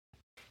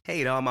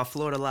Hey to all my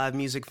Florida Live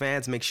music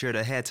fans, make sure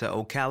to head to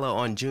Ocala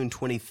on June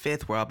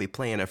 25th where I'll be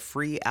playing a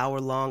free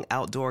hour-long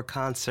outdoor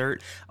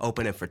concert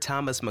opening for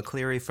Thomas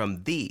McCleary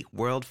from the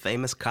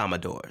world-famous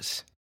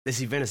Commodores.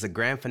 This event is the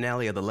grand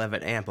finale of the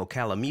 11 Amp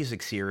Ocala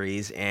Music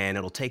Series, and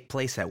it'll take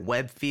place at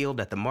Webb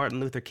Field at the Martin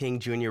Luther King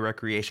Jr.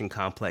 Recreation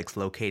Complex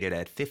located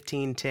at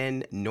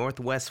 1510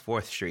 Northwest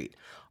 4th Street.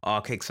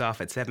 All kicks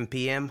off at 7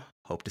 p.m.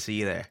 Hope to see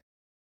you there.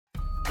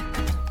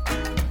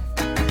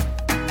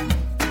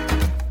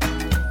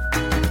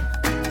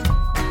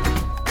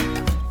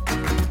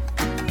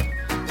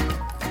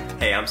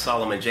 Hey, I'm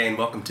Solomon Jane.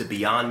 Welcome to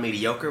Beyond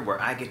Mediocre,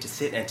 where I get to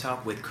sit and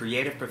talk with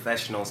creative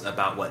professionals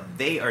about what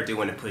they are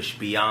doing to push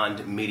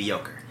beyond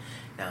mediocre.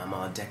 Now, I'm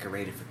all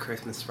decorated for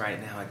Christmas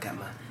right now. I got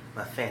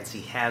my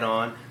fancy hat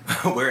on.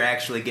 We're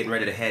actually getting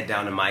ready to head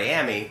down to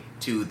Miami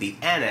to the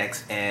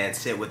Annex and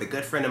sit with a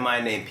good friend of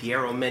mine named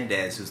Piero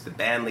Mendez, who's the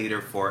band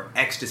leader for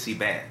Extasy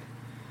Band.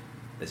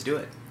 Let's do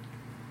it.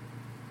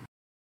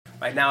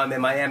 Right now I'm in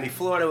Miami,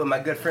 Florida with my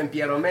good friend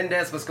Piero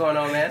Mendez. What's going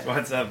on, man?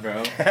 What's up,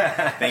 bro?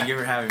 Thank you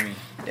for having me.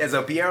 Yeah,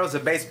 so Piero's a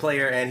bass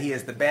player, and he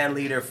is the band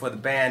leader for the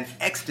band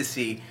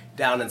Extasy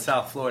down in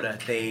South Florida.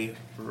 They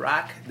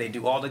rock. They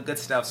do all the good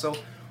stuff. So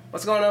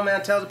what's going on,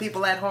 man? Tell the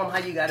people at home how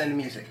you got into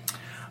music.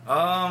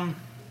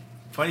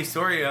 Funny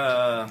story.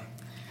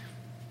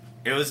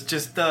 It was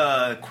just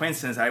a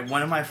coincidence.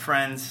 One of my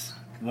friends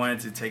wanted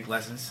to take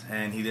lessons,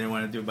 and he didn't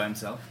want to do it by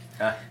himself.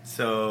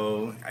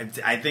 So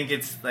I think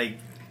it's like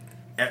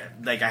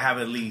I have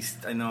at least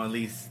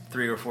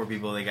 3 or 4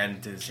 people that got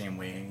into the same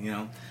way, you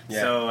know.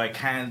 Yeah. So I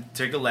kind of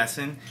took a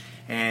lesson,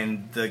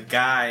 and the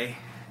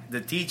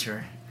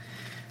teacher,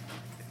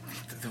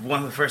 one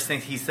of the first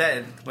things he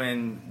said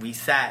when we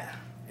sat,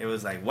 it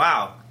was like,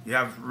 "Wow, you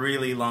have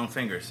really long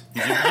fingers.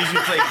 You should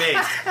play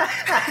bass."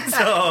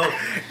 So,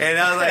 and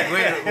I was like,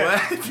 "Wait,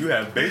 what? You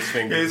have bass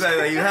fingers?" He's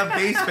like, "You have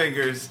bass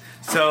fingers."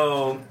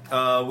 So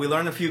we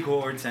learned a few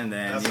chords, and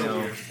then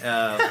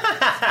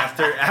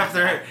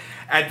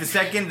after the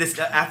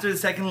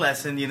second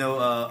lesson,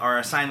 our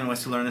assignment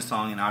was to learn a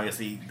song, and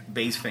obviously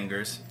bass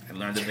fingers. I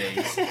learned the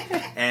bass,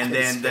 and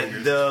then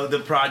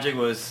the project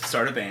was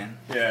start a band,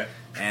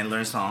 and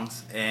learn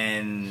songs.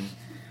 And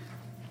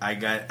I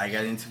got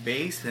into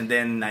bass, and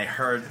then I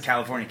heard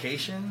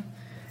Californication,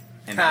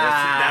 and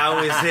that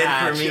was it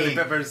for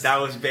me.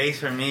 That was bass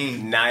for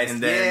me. Nice,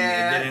 and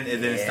then it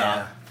didn't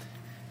stop.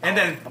 And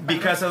then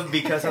because of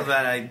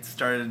that, I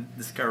started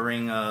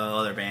discovering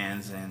other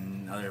bands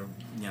and other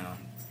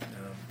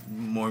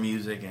more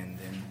music, and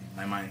then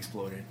my mind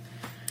exploded.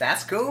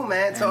 That's cool,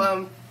 man.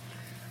 So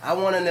I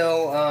want to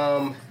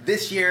know,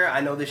 this year,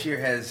 I know this year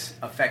has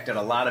affected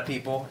a lot of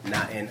people,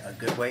 not in a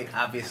good way,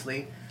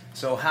 obviously.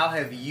 So how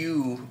have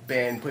you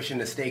been pushing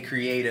to stay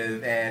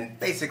creative and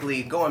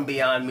basically going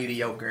beyond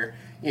mediocre,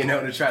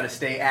 to try to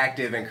stay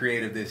active and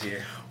creative this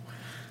year?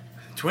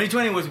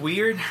 2020 was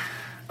weird.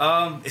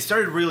 It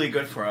started really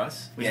good for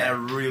us. We had a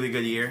really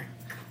good year.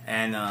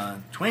 And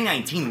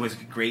 2019 was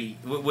great.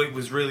 It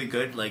was really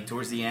good, like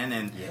towards the end.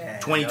 And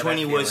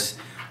 2020 was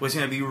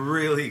going to be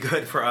really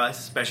good for us,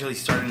 especially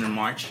starting in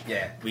March.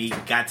 Yeah, we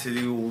got to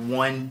do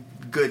one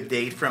good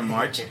date from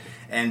March,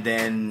 and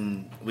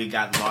then we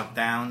got locked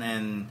down,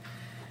 and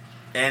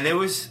it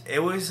was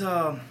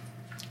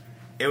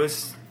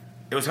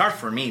hard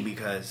for me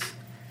because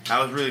I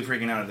was really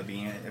freaking out at the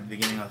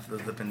beginning of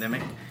the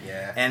pandemic.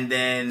 Yeah. And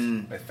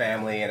then with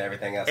family and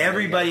everything else.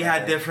 Everybody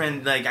had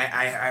different, like,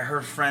 I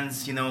heard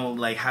friends,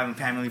 like having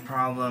family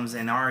problems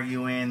and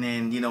arguing,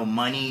 and,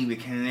 money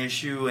became an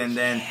issue. And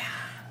then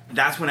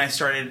that's when I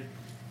started,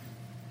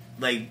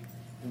 like,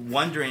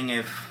 wondering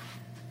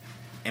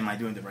am I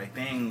doing the right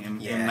thing?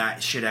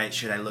 Should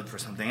I look for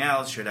something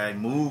else? Should I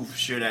move?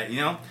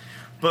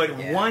 But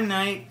one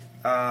night,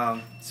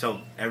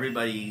 so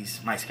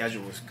my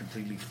schedule was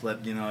completely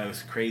flipped, it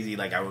was crazy.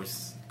 Like, I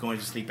was going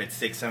to sleep at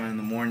 6, 7 in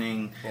the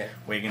morning,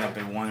 waking up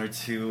at 1 or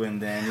 2, and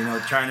then,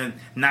 trying to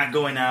not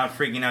going out,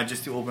 freaking out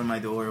just to open my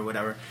door or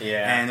whatever.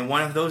 Yeah. And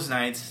one of those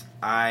nights,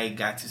 I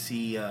got to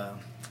see,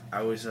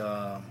 I was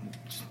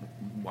just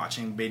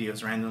watching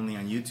videos randomly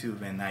on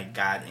YouTube, and I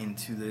got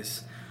into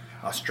this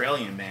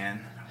Australian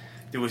band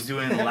that was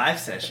doing live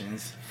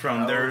sessions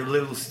from their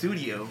little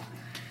studio,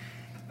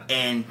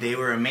 and they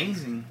were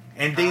amazing.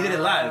 And they did it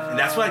live, and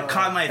that's what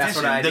caught my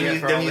attention.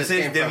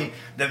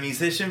 The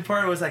musician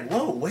part was like,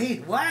 whoa,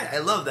 wait, what? I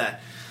love that.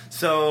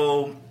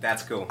 So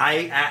that's cool.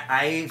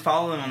 I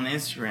follow them on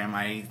Instagram.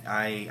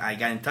 I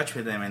got in touch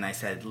with them, and I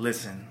said,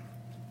 listen,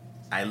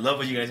 I love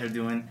what you guys are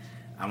doing.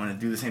 I'm gonna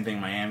do the same thing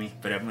in Miami,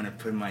 but I'm gonna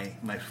put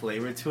my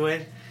flavor to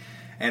it.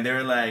 And they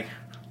were like,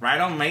 right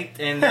on, mate.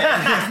 And from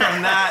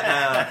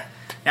that,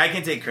 I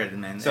can take credit,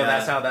 man. So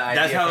that's how the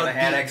idea for the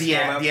Annex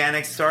came up? The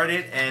Annex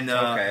started, and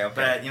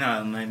but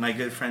my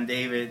good friend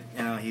David,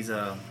 he's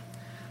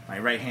my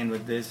right hand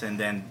with this, and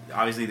then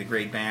obviously the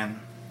great band.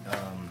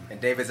 And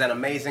David's an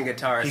amazing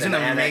guitarist. He's an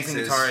amazing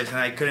guitarist, and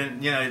I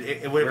couldn't,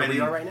 it would have been. Where we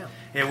are right now.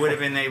 It would have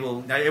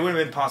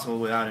been possible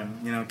without him,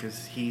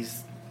 because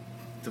he's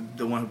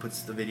the one who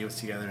puts the videos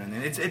together, and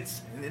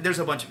it's there's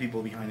a bunch of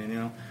people behind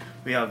it,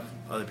 we have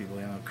other people,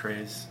 you know,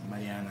 Chris,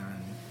 Mariana,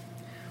 and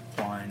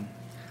Juan,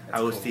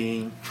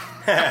 Agustin.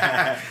 Cool.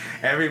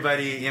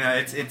 Everybody, you know,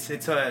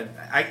 it's a.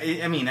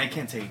 I mean, I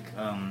can't take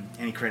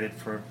any credit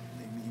for.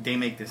 They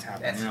make this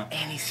happen. You know,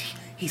 and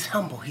he's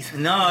humble.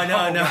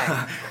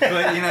 No.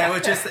 But you know,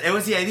 it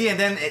was the idea,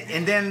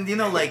 and then you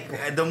know,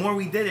 like the more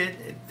we did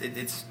it,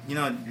 it's you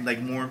know, like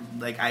more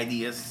like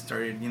ideas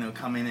started, you know,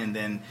 coming, and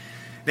then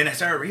I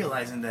started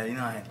realizing that, you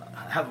know, I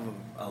have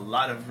a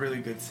lot of really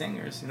good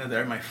singers, you know,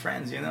 they're my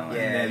friends, you know.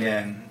 And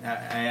then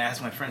I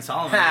asked my friend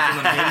Solomon, who's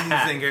an amazing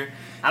singer.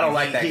 I don't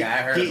like that guy.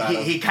 I heard about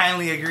him. He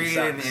kindly agreed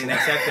and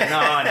accepted. No.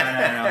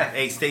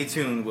 Hey, stay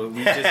tuned.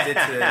 We just did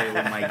today.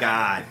 Oh my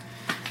God.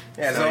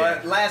 Yeah,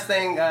 so last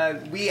thing,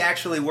 we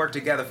actually worked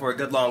together for a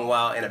good long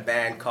while in a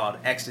band called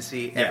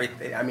Extasy.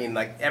 Yeah. I mean,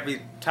 like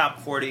every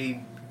top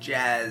 40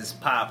 jazz,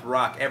 pop,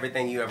 rock,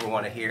 everything you ever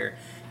want to hear,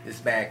 this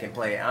band can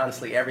play.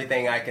 Honestly,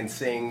 everything I can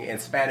sing in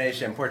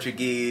Spanish and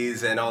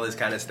Portuguese and all this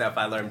kind of stuff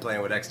I learned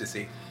playing with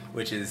Extasy,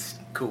 which is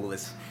cool.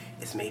 It's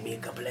made me a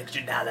couple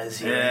extra dollars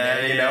here and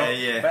there, you know?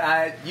 Yeah.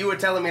 But you were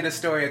telling me the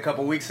story a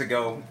couple weeks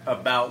ago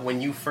about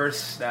when you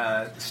first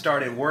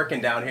started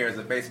working down here as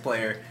a bass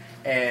player,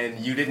 and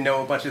you didn't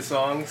know a bunch of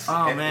songs.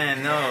 Oh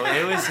man, no!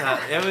 It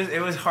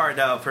was hard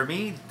for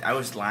me. I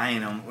was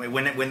lying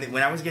when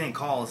I was getting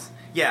calls.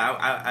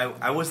 Yeah,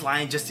 I was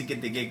lying just to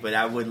get the gig, but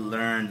I would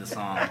learn the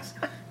songs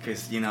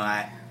because you know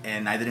I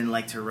didn't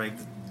like to write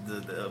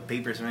the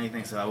papers or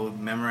anything, so I would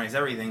memorize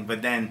everything.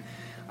 But then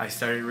I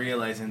started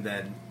realizing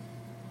that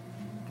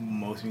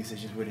most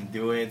musicians wouldn't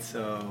do it,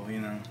 so you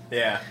know.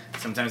 Yeah.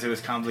 Sometimes it was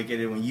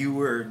complicated when you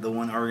were the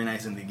one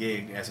organizing the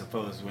gig, as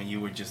opposed to when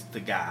you were just the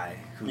guy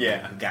who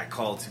got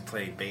called to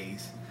play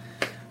bass.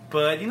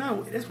 But you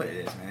know, it is what it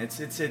is, man.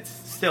 It's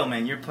still,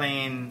 man. You're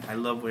playing. I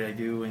love what I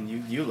do, and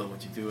you love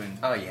what you do, and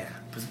oh yeah.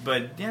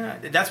 But yeah,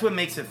 that's what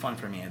makes it fun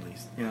for me, at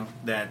least. You know,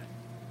 that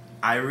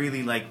I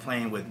really like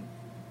playing with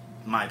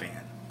my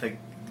band,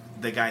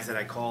 the guys that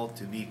I call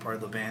to be part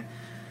of the band.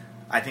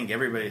 I think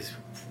everybody's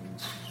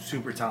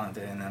super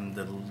talented, and I'm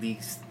the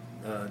least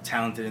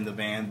talented in the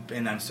band,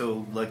 and I'm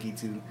so lucky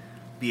to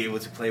be able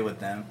to play with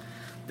them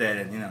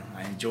that, you know,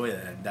 I enjoy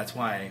that. That's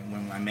why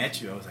when I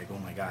met you, I was like, oh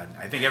my God.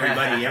 I think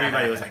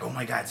everybody was like, oh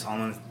my God,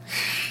 Solomon,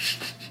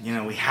 you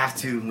know, we have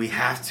to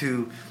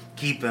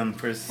keep him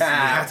for, we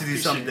have to do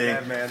something.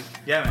 That, man.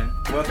 Yeah, man.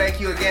 Well,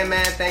 thank you again,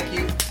 man. Thank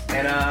you.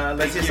 And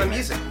let's hear some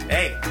music.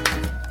 Hey,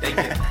 thank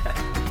you.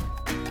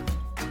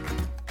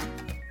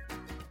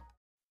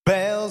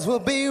 Bells will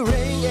be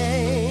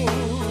ringing,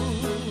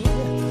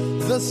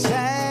 the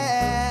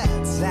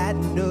sad, sad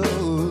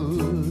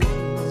news.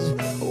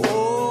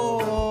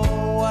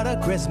 Oh, what a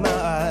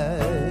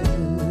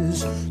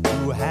Christmas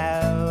to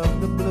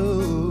have the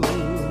blues.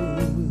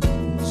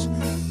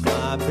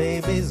 My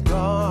baby's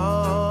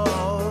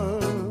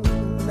gone,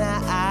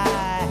 now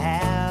I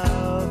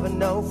have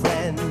no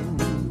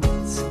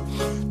friends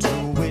to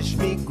wish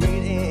me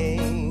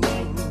greetings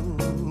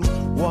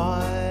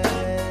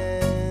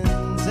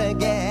once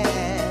again.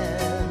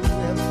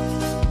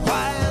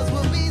 Choirs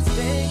will be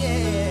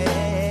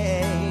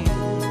singing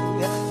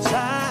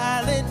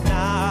Silent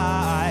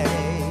Night,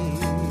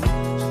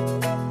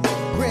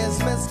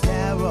 Christmas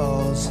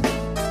carols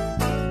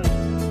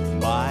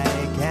by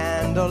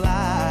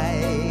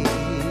candlelight.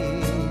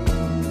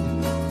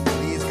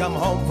 Please come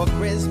home for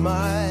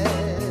Christmas.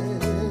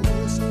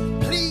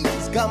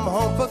 Please come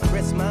home for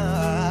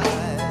Christmas.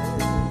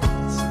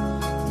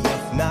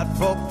 If not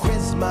for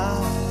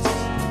Christmas,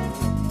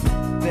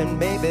 then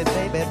maybe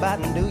by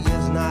New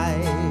Year's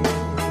night.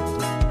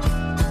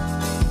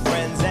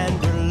 Friends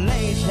and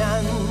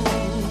relations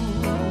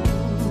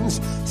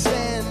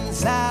send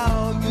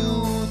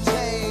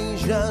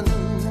salutations.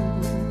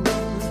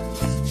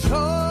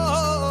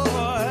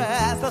 Sure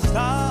as the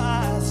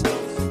stars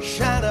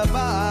shine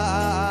above.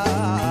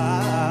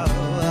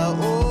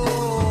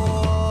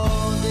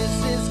 Oh, this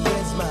is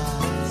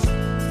Christmas,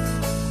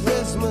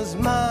 Christmas,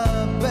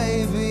 my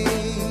baby.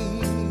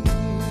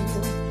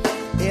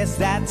 It's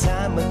that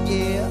time of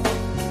year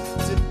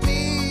to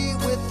be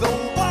with the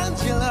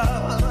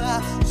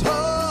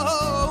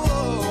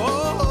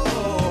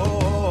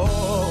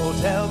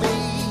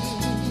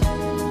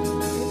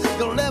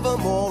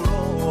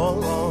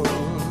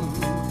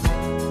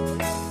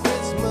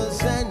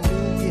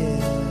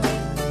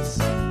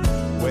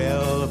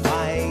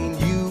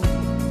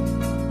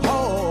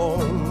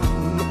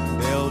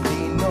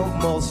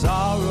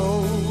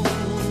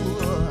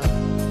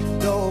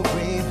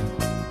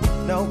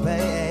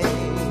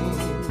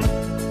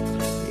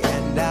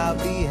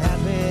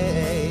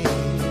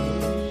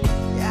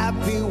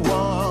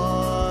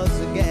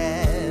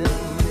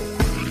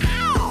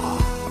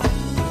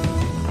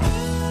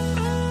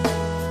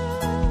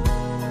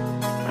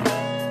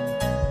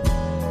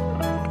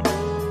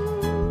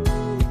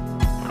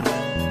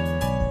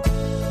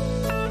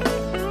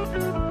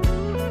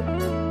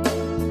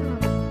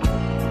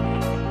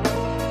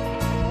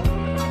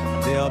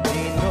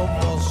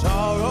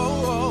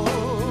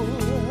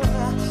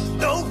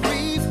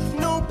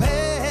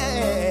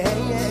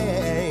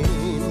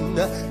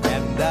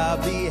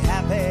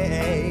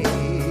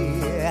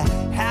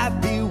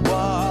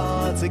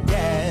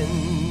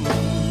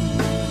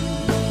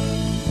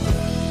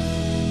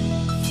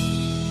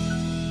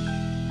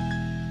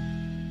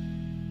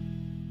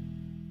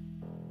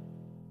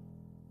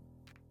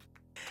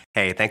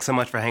Hey, thanks so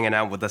much for hanging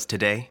out with us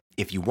today.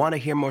 If you want to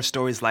hear more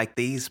stories like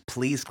these,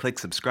 please click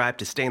subscribe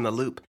to stay in the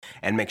loop,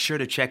 and make sure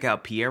to check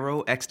out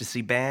Piero,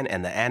 Extasy Band,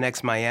 and the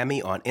Annex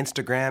Miami on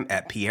Instagram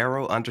at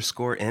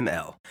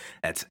Piero_ML.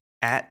 That's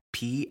at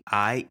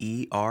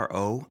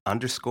PIERO_ML.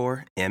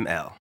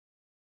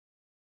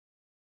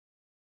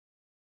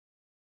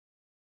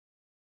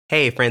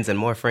 Hey, friends and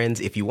more friends,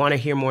 if you want to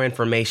hear more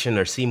information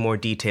or see more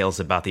details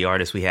about the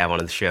artists we have on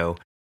the show,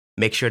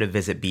 make sure to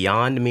visit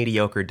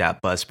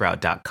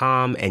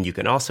beyondmediocre.buzzsprout.com, and you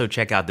can also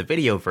check out the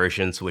video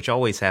versions, which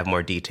always have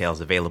more details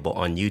available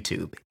on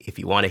YouTube. If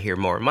you want to hear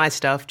more of my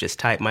stuff, just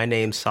type my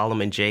name,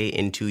 Solomon J,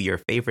 into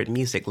your favorite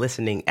music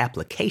listening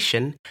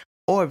application,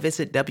 or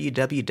visit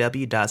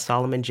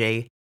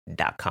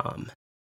www.solomonj.com.